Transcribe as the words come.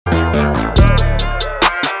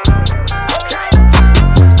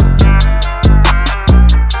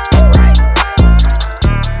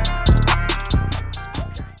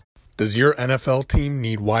Does your NFL team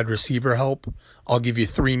need wide receiver help? I'll give you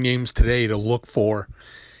 3 names today to look for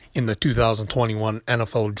in the 2021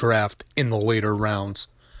 NFL Draft in the later rounds,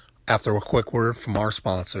 after a quick word from our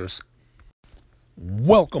sponsors.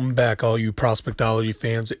 Welcome back, all you Prospectology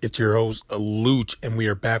fans. It's your host, Luch, and we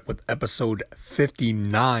are back with episode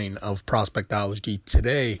 59 of Prospectology.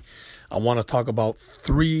 Today, I want to talk about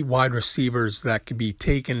 3 wide receivers that could be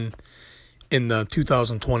taken in the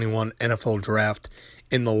 2021 NFL Draft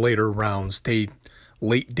in the later rounds,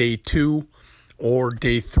 late day 2 or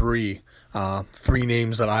day 3. 3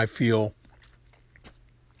 names that I feel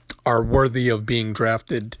are worthy of being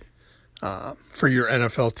drafted for your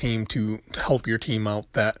NFL team to help your team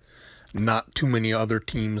out that not too many other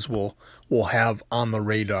teams will have on the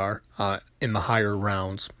radar in the higher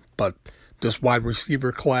rounds. But this wide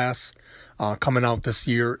receiver class coming out this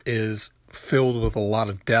year is filled with a lot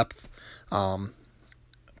of depth.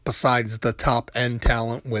 Besides the top-end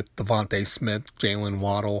talent with Devontae Smith, Jalen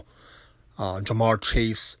Waddle, Jamar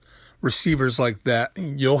Chase, receivers like that,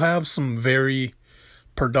 you'll have some very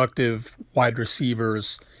productive wide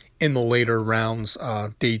receivers in the later rounds,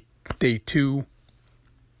 day 2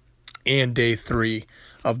 and day 3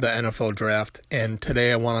 of the NFL Draft. And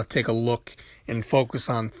today I want to take a look and focus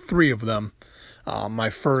on 3 of them. My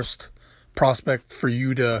first prospect for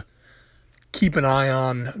you to keep an eye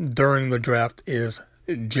on during the draft is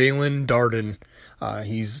Jaelon Darden.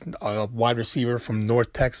 He's a wide receiver from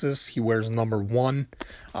North Texas. He wears number 1.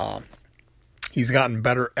 He's gotten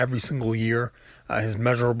better every single year. His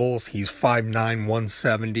measurables, he's 5'9",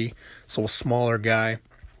 170, so a smaller guy.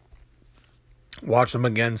 Watch him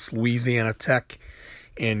against Louisiana Tech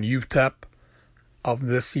and UTEP of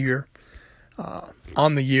this year.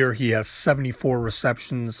 On the year, he has 74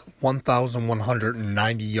 receptions,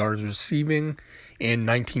 1,190 yards receiving, and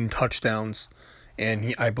 19 touchdowns.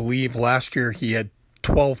 And I believe last year he had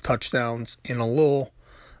 12 touchdowns and a little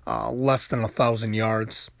less than 1,000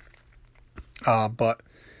 yards. But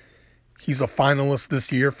he's a finalist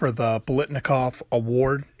this year for the Biletnikoff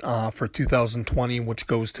Award for 2020, which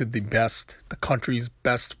goes to the country's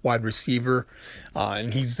best wide receiver.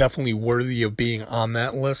 And he's definitely worthy of being on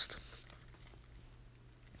that list.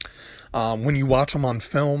 When you watch him on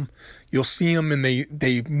film, you'll see him and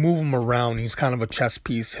they move him around. He's kind of a chess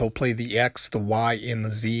piece. He'll play the X, the Y, and the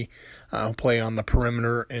Z. He'll play on the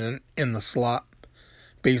perimeter and in the slot,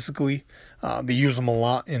 basically. They use him a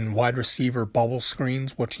lot in wide receiver bubble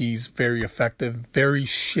screens, which he's very effective, very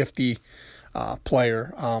shifty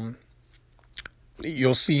player.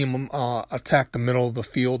 You'll see him attack the middle of the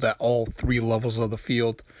field at all 3 levels of the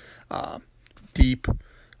field, deep,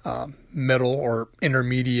 middle or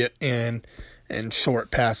intermediate, and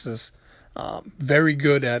short passes. Very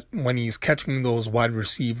good at when he's catching those wide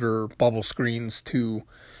receiver bubble screens to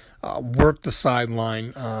work the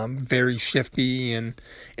sideline. Very shifty and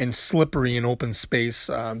slippery in open space.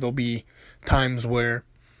 There'll be times where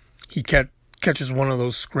he catches one of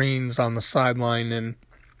those screens on the sideline and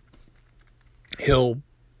he'll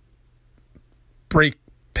break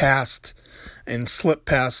past and slip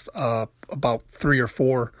past about 3 or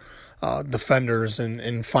 4 defenders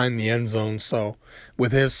and find the end zone. So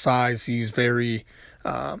with his size, he's very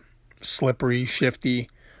slippery, shifty,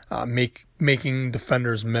 making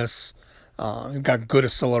defenders miss. He's got good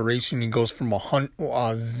acceleration. He goes from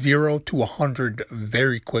 0 to 100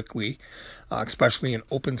 very quickly, especially in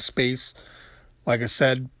open space. Like I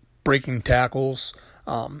said, breaking tackles.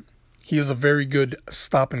 He is a very good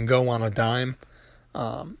stop and go on a dime.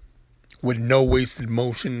 With no wasted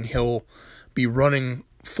motion, he'll be running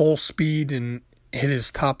full speed and hit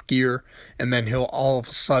his top gear, and then he'll all of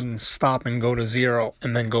a sudden stop and go to 0,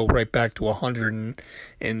 and then go right back to 100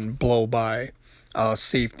 and blow by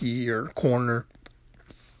safety or corner.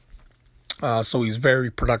 So he's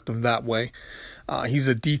very productive that way. He's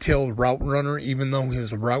a detailed route runner, even though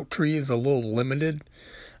his route tree is a little limited.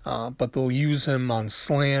 But they'll use him on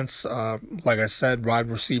slants, like I said, wide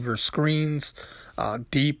receiver screens,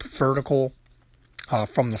 deep, vertical,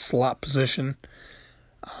 from the slot position.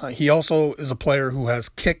 He also is a player who has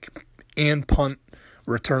kick and punt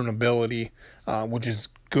return ability, which is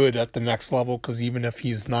good at the next level, because even if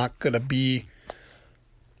he's not going to be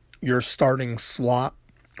your starting slot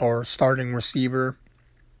or starting receiver,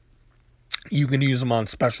 you can use him on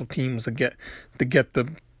special teams to get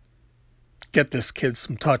this kid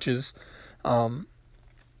some touches.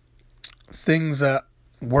 Things that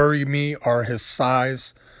worry me are his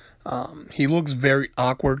size. He looks very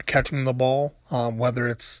awkward catching the ball, whether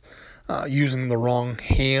it's using the wrong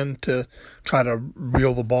hand to try to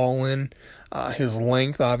reel the ball in. His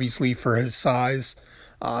length, obviously, for his size.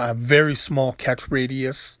 Very small catch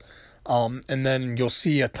radius. And then you'll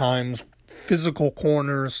see at times physical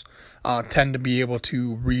corners tend to be able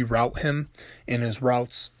to reroute him in his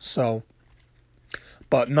routes. So,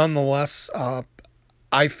 but nonetheless,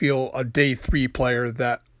 I feel a day 3 player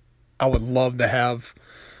that I would love to have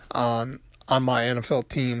on my NFL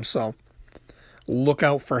team. So look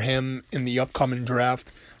out for him in the upcoming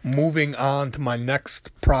draft. Moving on to my next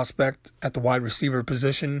prospect at the wide receiver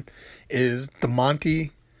position is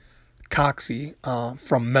Damonte Coxie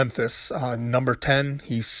from Memphis, number 10.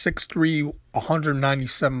 He's 6'3",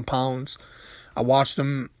 197 pounds. I watched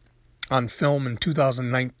him on film in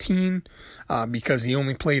 2019 because he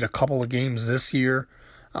only played a couple of games this year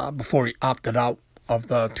before he opted out of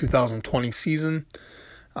the 2020 season.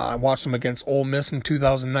 I watched him against Ole Miss in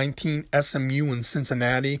 2019, SMU in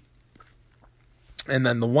Cincinnati. And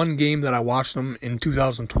then the one game that I watched him in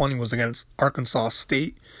 2020 was against Arkansas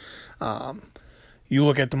State. You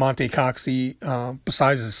look at Damonte Coxie,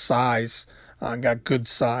 besides his size, got good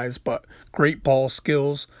size, but great ball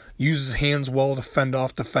skills, uses hands well to fend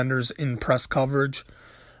off defenders in press coverage.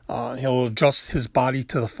 He'll adjust his body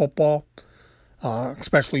to the football,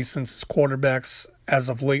 especially since his quarterbacks, as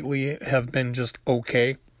of lately, have been just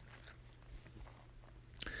okay.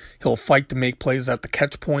 He'll fight to make plays at the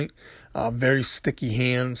catch point, very sticky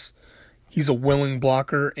hands. He's a willing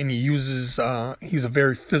blocker, and he's a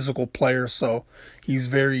very physical player, so he's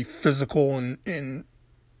very physical, and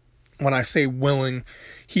when I say willing,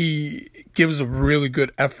 he gives a really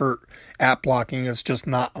good effort at blocking. It's just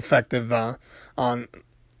not effective on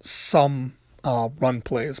some run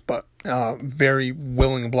plays, but very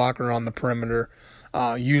willing blocker on the perimeter.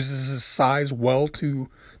 Uses his size well to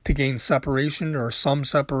gain separation or some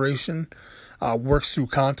separation. Works through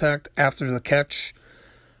contact after the catch.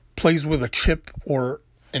 Plays with a chip or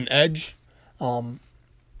an edge.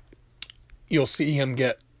 You'll see him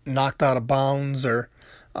get knocked out of bounds or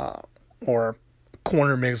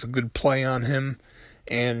corner makes a good play on him,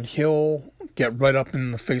 and he'll get right up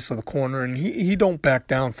in the face of the corner, and he don't back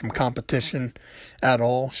down from competition at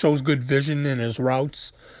all. Shows good vision in his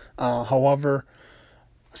routes. However,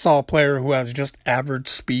 I saw a player who has just average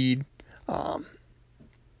speed.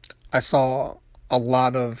 I saw a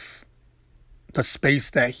lot of the space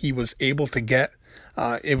that he was able to get.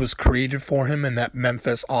 It was created for him in that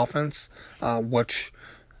Memphis offense, which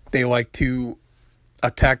they like to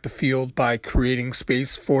attack the field by creating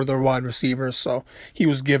space for their wide receivers. So he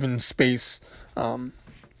was given space,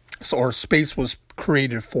 or space was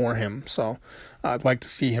created for him. So I'd like to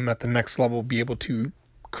see him at the next level be able to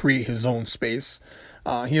create his own space.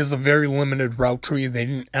 He has a very limited route tree. They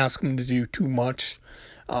didn't ask him to do too much.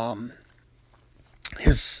 I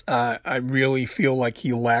really feel like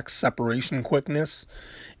he lacks separation quickness,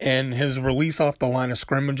 and his release off the line of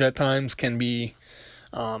scrimmage at times can be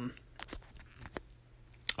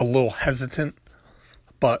a little hesitant,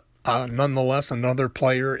 but nonetheless, another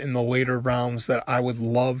player in the later rounds that I would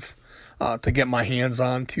love to get my hands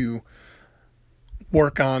on to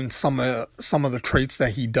work on some of the traits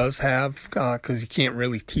that he does have, because you can't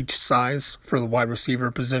really teach size for the wide receiver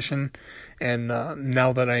position. And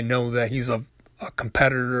now that I know that he's a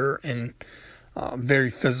competitor and very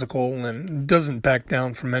physical and doesn't back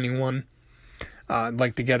down from anyone, I'd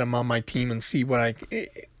like to get him on my team and see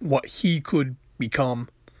what he could become.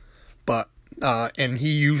 But and he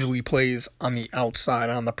usually plays on the outside,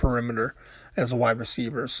 on the perimeter, as a wide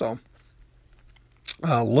receiver. So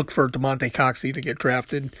look for Damonte Coxie to get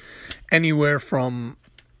drafted anywhere from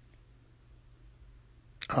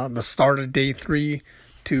the start of day 3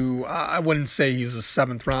 to, I wouldn't say he's a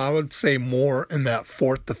 7th round. I would say more in that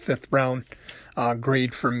 4th to 5th round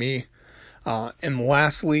grade for me. And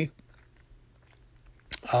lastly,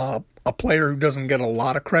 a player who doesn't get a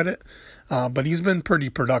lot of credit, but he's been pretty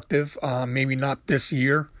productive. Maybe not this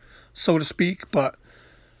year, so to speak, but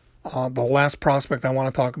the last prospect I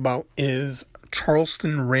want to talk about is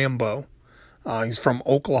Charleston Rambo. He's from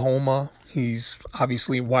Oklahoma. He's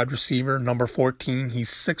obviously a wide receiver, number 14. He's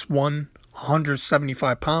 6'1",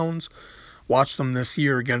 175 pounds. Watched him this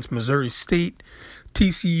year against Missouri State,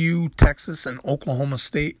 TCU, Texas, and Oklahoma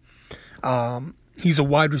State. He's a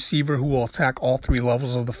wide receiver who will attack all 3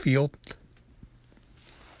 levels of the field.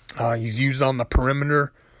 He's used on the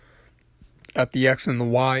perimeter, at the X and the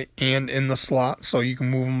Y, and in the slot, so you can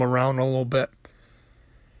move him around a little bit.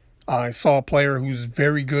 I saw a player who's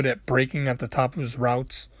very good at breaking at the top of his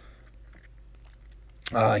routes.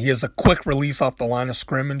 He has a quick release off the line of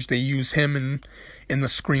scrimmage. They use him in the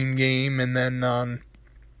screen game, and then on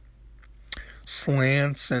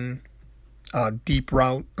slants and deep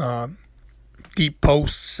route, deep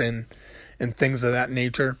posts and things of that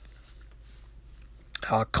nature.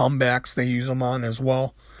 Comebacks they use him on as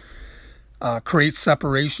well. creates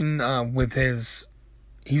separation with his.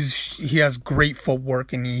 He has great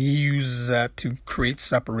footwork, and he uses that to create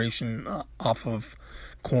separation off of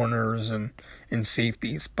corners and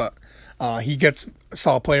safeties. But he gets a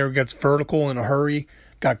solid player who gets vertical in a hurry,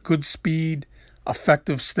 got good speed,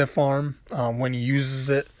 effective stiff arm when he uses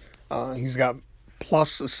it. He's got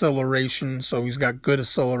plus acceleration, so he's got good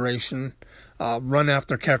acceleration, run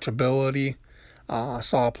after catchability. I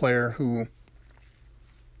saw a player who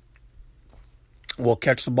will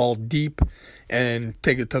catch the ball deep and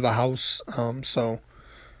take it to the house,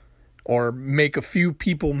 or make a few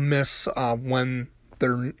people miss when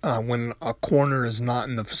a corner is not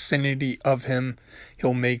in the vicinity of him.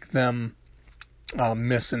 He'll make them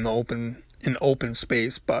miss in the open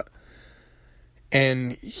space.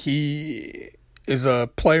 And he is a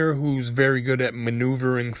player who's very good at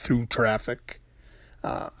maneuvering through traffic.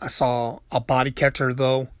 I saw a body catcher,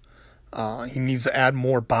 though. He needs to add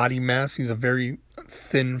more body mass. He's a very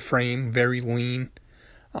thin frame, very lean.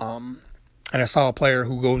 And I saw a player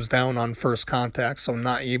who goes down on first contact, so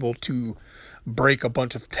not able to break a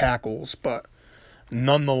bunch of tackles, but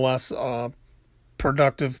nonetheless a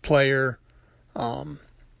productive player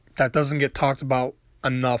that doesn't get talked about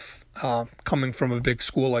enough coming from a big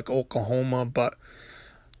school like Oklahoma. But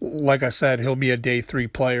like I said, he'll be a day 3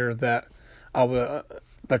 player that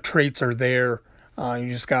the traits are there. You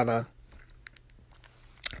just got to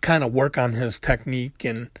kind of work on his technique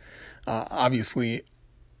and obviously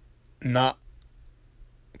not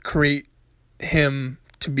create him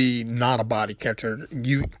to be not a body catcher.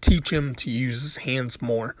 You teach him to use his hands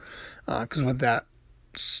more, because with that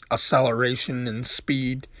acceleration and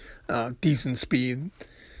speed, decent speed,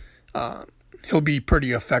 he'll be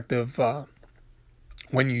pretty effective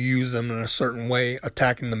when you use him in a certain way,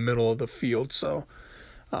 attacking the middle of the field. So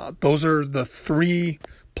those are the 3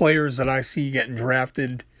 players that I see getting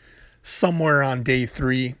drafted somewhere on day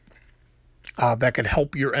 3 that could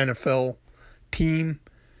help your NFL team.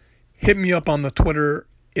 Hit me up on the Twitter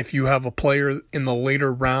if you have a player in the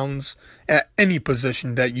later rounds at any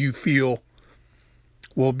position that you feel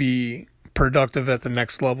will be productive at the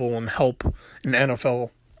next level and help an NFL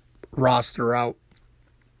roster out.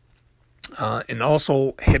 And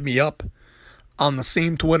also hit me up on the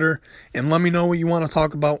same Twitter and let me know what you want to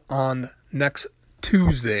talk about on next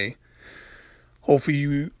Tuesday.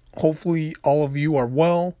 Hopefully all of you are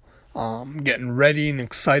well, getting ready and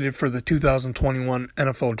excited for the 2021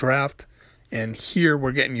 NFL Draft. And here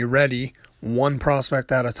we're getting you ready, one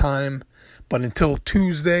prospect at a time. But until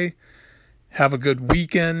Tuesday, have a good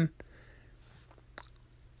weekend.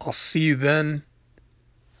 I'll see you then.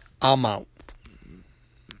 I'm out.